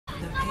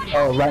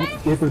Oh,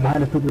 right. Reaper's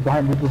behind us. Reaper's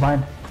behind. Reaper's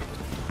behind.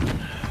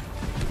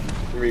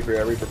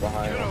 Reaper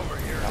behind.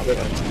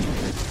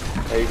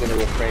 He's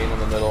into a crane in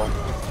the middle.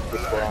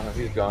 Discord on him.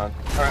 He's gone.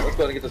 Alright, let's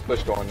go ahead and get this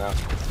push going now.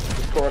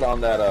 Discord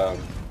on that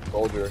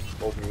soldier.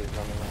 Soldier is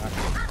coming back.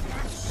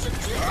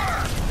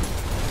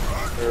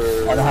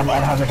 I don't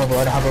have a bubble.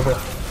 I don't have a bubble.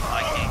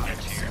 I can't get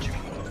to your two.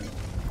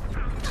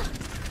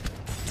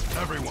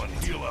 Everyone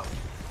heal up.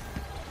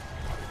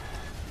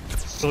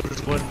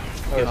 Soldier's one.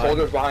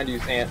 Soldier's behind you,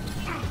 Ant.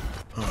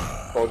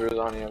 Soldier's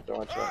on you, don't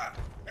watch out.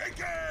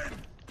 Again!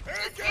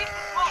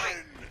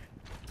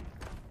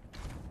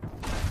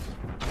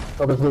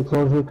 Oh, there's Luke,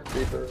 close Luke.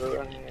 Reaper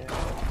running. Get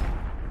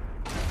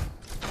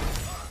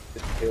the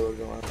payload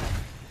going.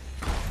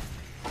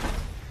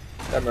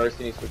 That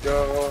Mercy needs to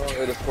go.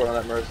 They discord on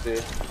that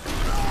Mercy.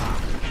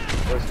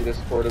 Mercy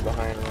discorded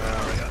behind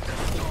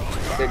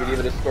around. Baby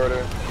Diva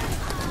discorded.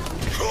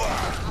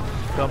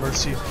 Got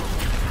Mercy.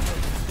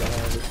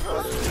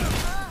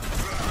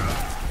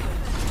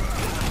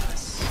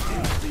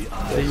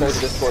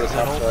 Discord is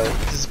outside.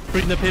 Just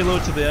bring the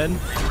payload to the end.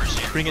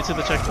 Bring it to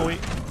the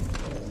checkpoint.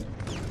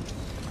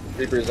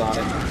 Reaper's on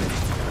it.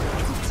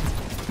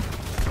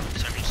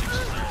 76 is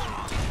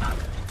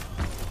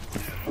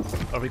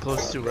there. Are we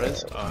close to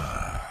res?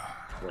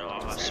 No,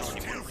 so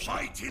many more.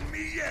 Fighting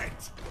me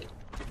yet?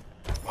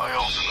 My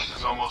ultimate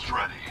is almost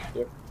ready.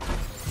 Yep.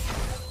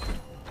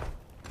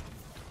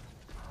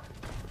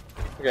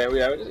 Okay, we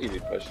have just easy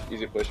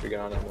push. We get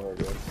on it, we're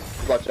good.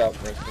 Watch out,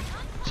 for instance.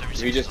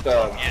 We just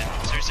Yeah,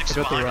 76 I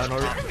got the behind us,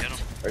 Reinhardt. get him.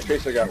 Our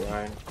Tracer got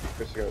Ryan.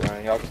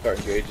 Y'all can start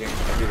engaging.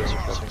 I'll be there in a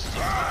second.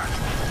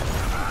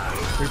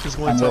 Reaper's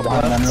one I'm top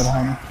behind. I'm left.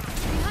 behind.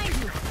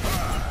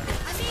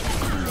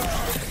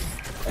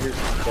 I hear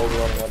some soldier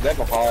running up. They have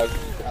a hog.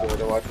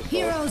 To watch this.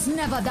 Heroes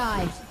never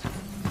die.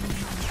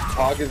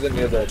 Hog is in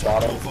near the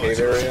bottom cave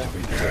area.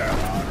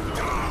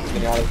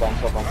 Zenyatta's by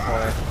himself on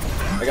point.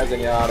 I got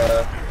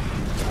Zenyatta.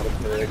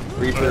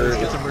 Reaper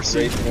Let's get to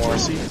Mercy.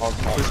 Mercy.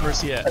 Where's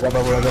Mercy at? I got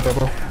bubble. I got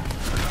bubble. I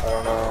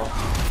don't know.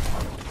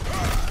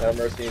 That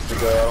Mercy needs to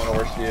go. I don't know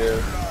where she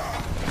is.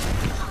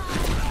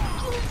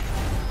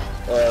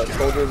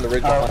 Soldier in the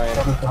ridge behind.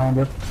 Soldier's behind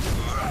us.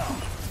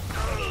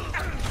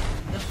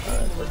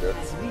 Alright, we're good.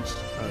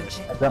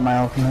 I got my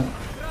ultimate.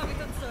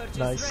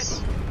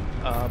 Nice.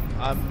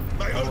 I'm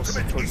My almost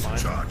ultimate towards is mine.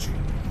 charging.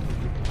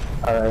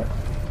 Alright.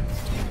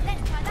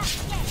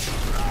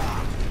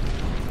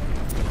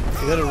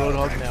 We got a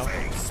Roadhog now.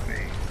 Face me.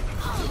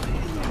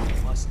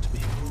 Must be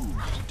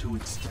moved to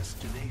its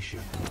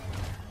destination.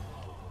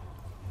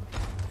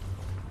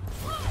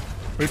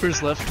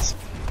 Reaper's left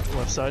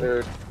side.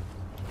 Third.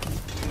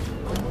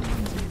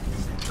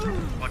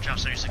 Watch out,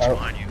 76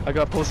 behind you. I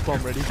got post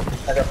bomb ready.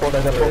 I got pulled.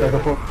 I got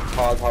pulled.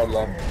 Hog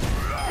low.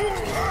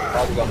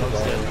 Hog is on the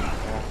zone.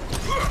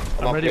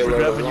 I'm ready for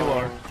grab when you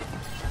are.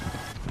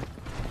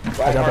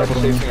 Reinhardt's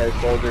chasing our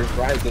soldiers.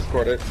 Reinhardt's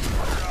discorded.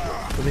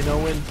 Let me know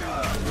when.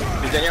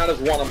 Zenyatta's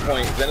one on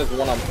point. Zen is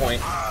one on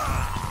point.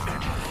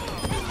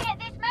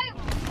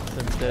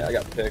 Zen's dead. Yeah, I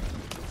got picked.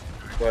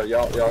 But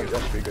y'all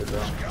should be good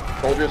though.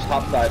 Soldiers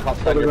top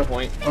side your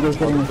point. Soldier's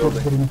getting me.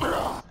 Soldier's getting me. Yo,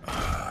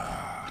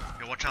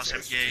 watch out,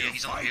 Sam. Yeah,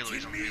 he's on the payload.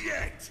 He's on the Me payload.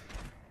 yet?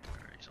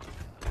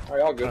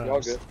 Alright, y'all good.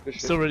 Y'all good. Good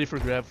shit. Still ready for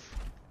grab.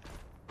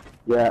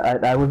 Yeah,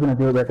 I was gonna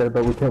do it right there,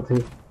 but we killed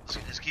two.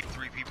 Let's keep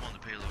 3 people on the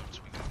payload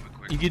so we can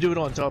quick. You can do it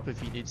on top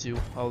if you need to.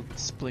 I'll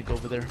splink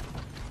over there.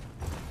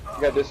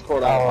 You got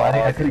Discord Oh, on.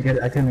 I couldn't get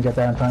it. I couldn't get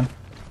that in time.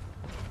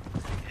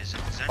 Is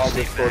that I'll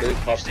stay Discord back? it,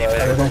 top Stay side.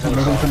 back. They're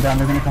gonna come down.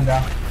 They're gonna come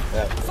down.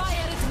 Yeah.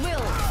 Fire at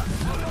will.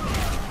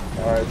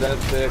 Alright, Zen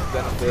is 6.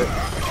 Zen is 6.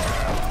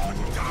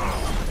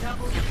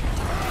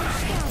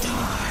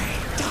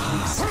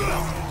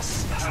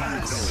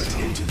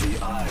 Into the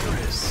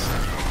iris.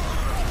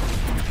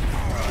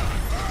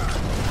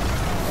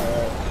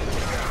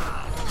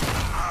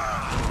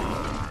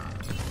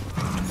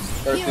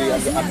 Mercy,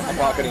 I'm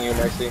pocketing you,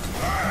 Mercy.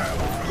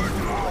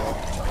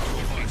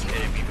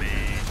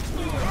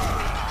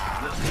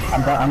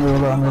 I'm real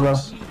low. I'm real low.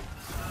 Okay,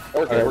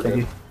 Alright, we're thank good.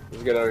 you.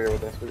 Let's get out of here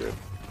with this. We're good.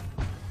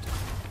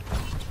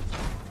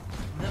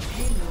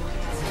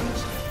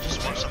 Just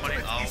watch somebody.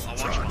 I'll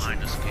watch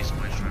behind us in case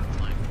somebody's trying to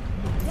flank.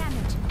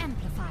 Damage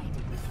amplified.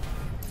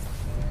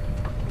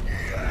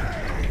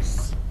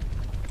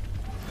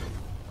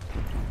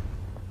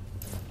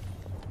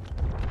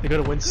 They got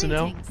a Winston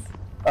now. Greetings.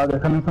 They're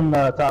coming from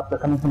the top. They're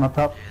coming from up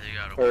top. Yeah, they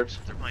got Third.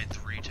 They're playing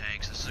 3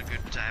 tanks. This is a good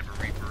time for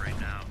Reaper right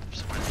now. If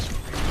somebody's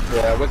Reaper.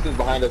 Yeah, Winston's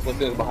behind us.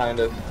 Winston's behind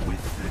us.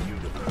 With the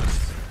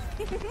universe.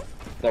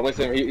 No,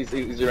 Winston,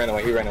 he ran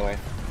away. He ran away.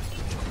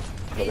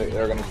 So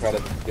they're gonna try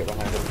to get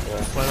behind us.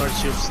 Yeah. Reinhardt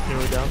shield's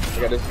nearly down. I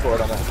got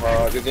Discord on that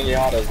hog.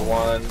 Zenyatta's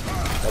 1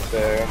 up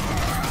there.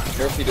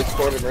 Mercy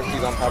discorded.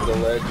 Mercy's on top of the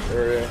ledge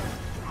area.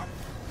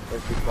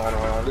 Mercy's flying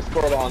around.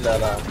 Discord on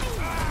that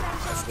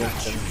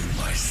Winston.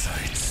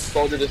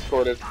 Soldier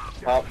discorded.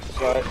 Top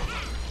right.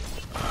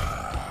 I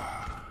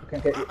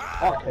can't get you. I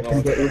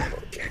can't get you.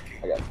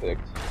 I got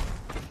picked.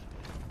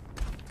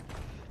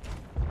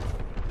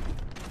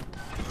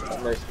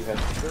 That Mercy has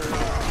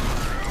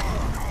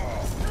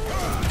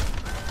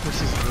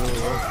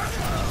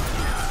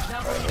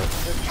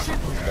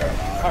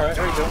Alright,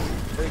 there you go.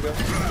 There you go.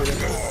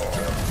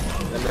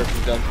 And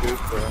Murphy's done too,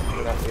 so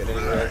we're not getting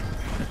any red.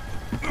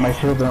 My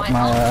shield,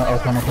 my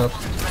ultimate up.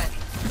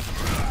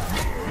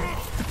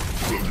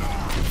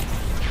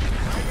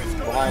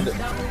 Behind it.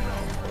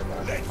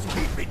 Let's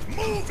keep it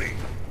moving.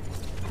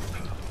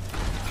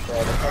 So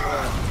they're coming in.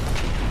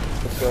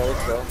 Let's go,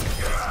 let's go.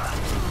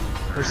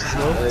 Versus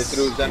low. They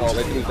threw Zenol,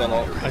 they threw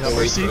Zenol. I got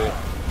Mercy. Go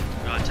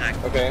attack.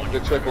 Okay,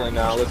 they're tripling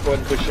now. Let's go ahead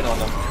and push in on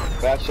them.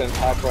 Bastion,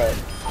 top right.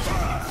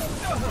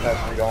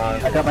 Bastion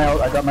gone. I got my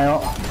ult, I got my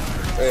ult.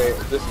 Hey,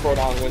 Discord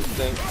on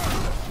Winston.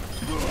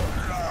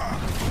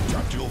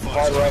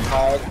 Hard right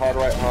hog, hard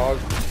right hog.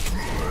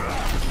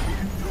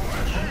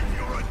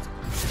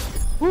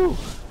 Woo!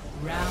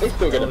 They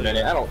still get a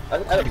minute.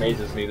 That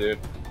amazes me, dude.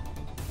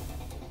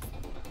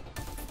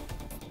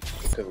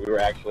 Because we were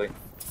actually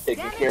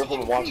taking care of him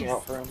and watching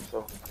out for him,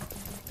 so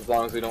as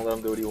long as we don't let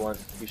him do what he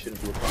wants, he shouldn't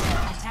be a problem.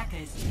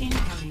 Attackers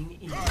incoming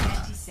in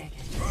 20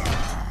 seconds.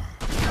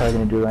 Probably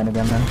gonna do line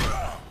again then.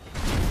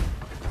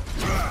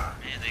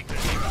 Man, they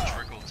couldn't even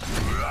trickle to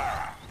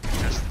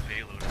test the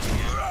payload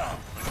again, like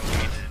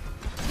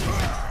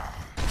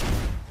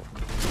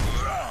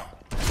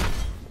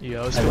we did.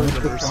 Yeah, I was going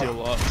to Mercy a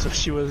lot, so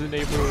she wasn't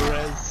able to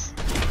res.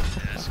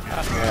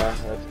 Yeah,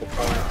 that's the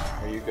point.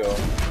 There you go.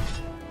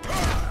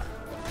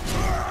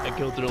 I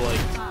killed her like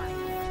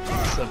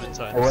 7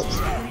 times.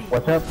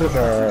 Watch out for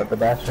the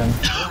Bastion.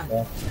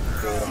 Yeah.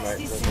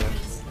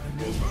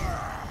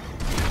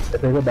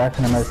 If they go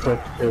Bastion, I might switch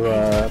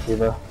to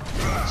Diva.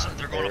 So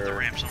they're going up the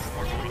ramp, some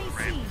more going up the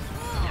ramp.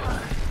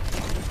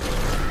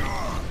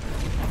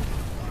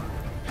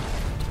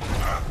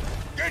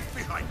 Get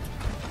behind.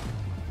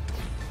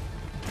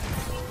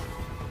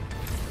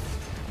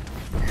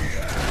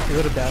 You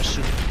go to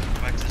Bastion. Go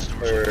back to the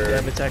store.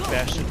 Damn, attack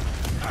Bastion.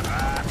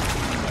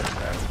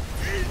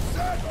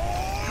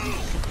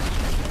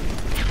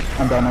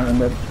 I'm down, I'm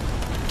dead.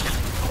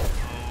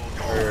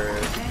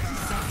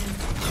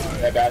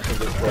 That Bastion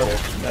just killed it.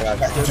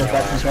 Behind us,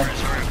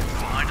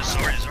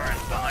 sorry,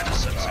 behind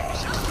us,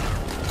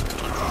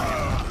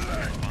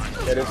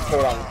 776. Yeah, just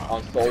put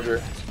on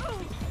soldier.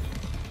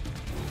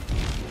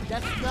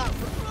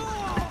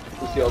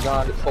 Lucio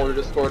gone, soldier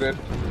discorded.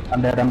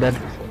 I'm dead, I'm dead.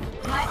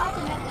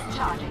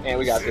 And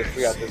we got this,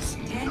 we got this.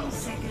 10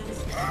 seconds.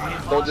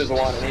 Soldier's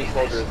one, any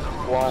soldiers.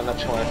 One,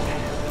 that's one.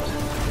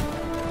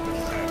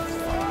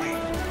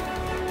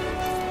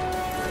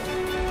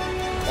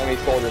 Enemy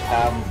soldiers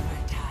have.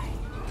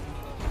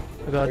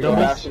 I got a We got double.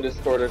 Bastion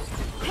discorded.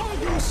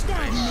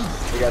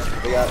 We got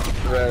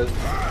res.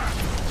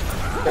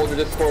 Soldier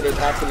discorded,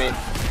 after me.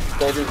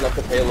 Soldier's left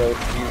the payload.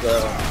 He's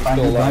still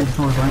alive.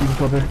 Behind the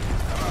shoulder.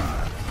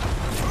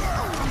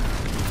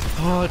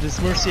 Oh, does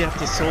Mercy have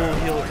to solo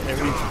heal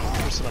every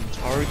person I'm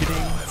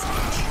targeting?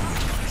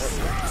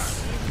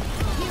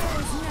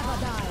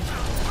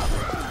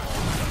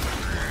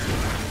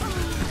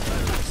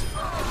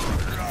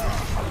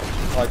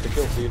 I like the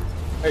kill feed.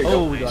 There you Oh,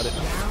 go. we got it.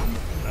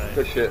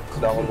 Good shit.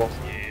 Downloadable.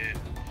 Yeah.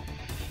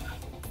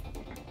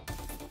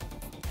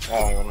 I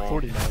don't even know.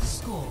 49.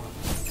 Score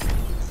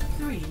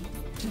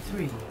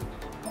 3-3.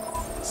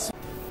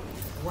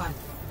 1.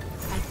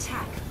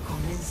 Attack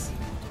commencing.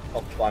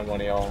 I'll find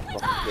one of y'all.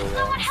 Fucking kill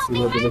that. We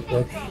will do this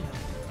quick.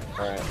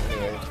 Alright,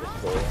 anyway, let's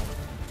go.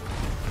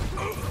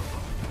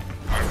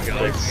 Alright, we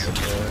got it.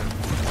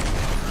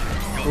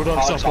 Road on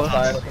Hog south top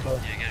side. left. Yeah,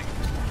 get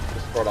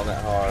Discord on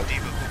that hog.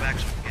 Diva, go back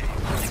so we can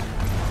get you.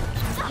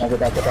 I'll get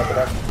back, get back, get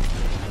back.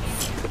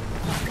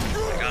 I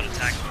got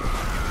attacked.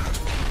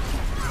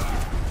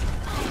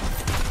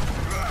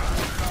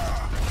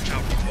 Watch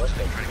out for close,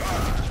 they're trying to get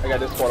I got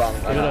Discord on I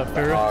got a that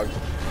Barra. hog.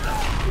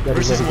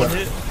 Versus one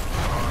hit.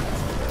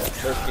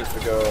 First needs to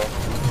go.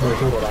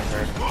 Discord on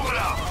her.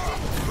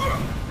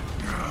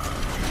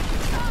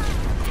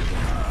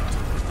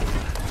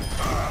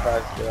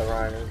 Tries to get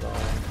Ryan is on.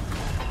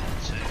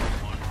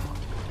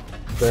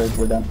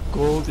 We're done.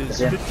 Gold is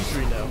Yeah.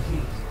 53 now.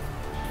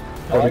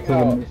 I like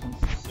how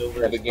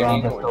Silver, in the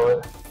beginning, I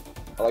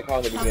like how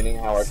in the beginning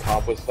how our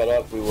comp was set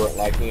up, we weren't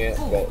liking it,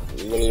 but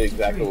literally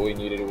exactly what we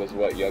needed was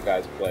what you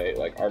guys play.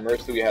 Like our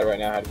Mercy we had right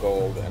now had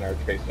gold, and our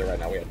Tracer right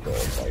now we had gold.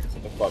 Like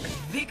what the fuck?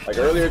 Like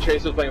earlier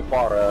Tracer was playing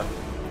Pharah,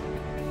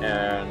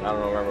 and I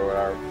don't remember what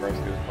our Mercy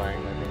was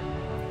playing. I think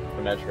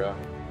Venetra.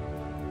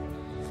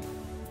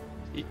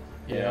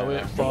 Yeah, I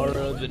went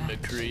Farah, then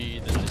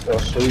McCree, then Oh,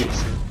 sweet.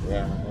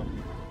 Yeah.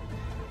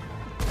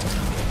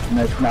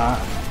 No, it's not.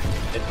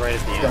 It's right at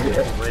the end.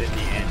 It's right at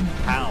the end.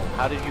 How?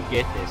 How did you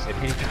get this? I should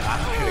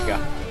have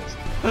got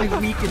this. I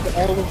weakened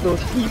all of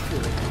those people.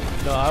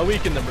 No, I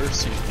weakened the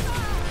Mercy.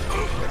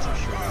 That's for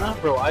sure. Nah,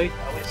 bro, I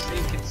was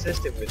staying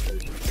consistent with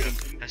those.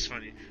 That's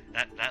funny.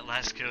 That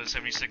last kill,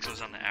 76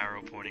 was on the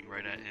arrow pointing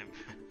right at him.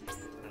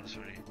 That was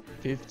funny.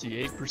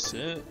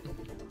 58%.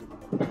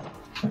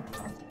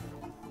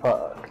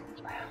 Fuck.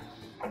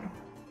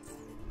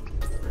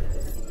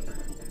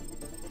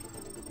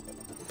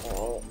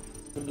 Alright.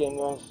 Good game,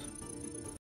 guys.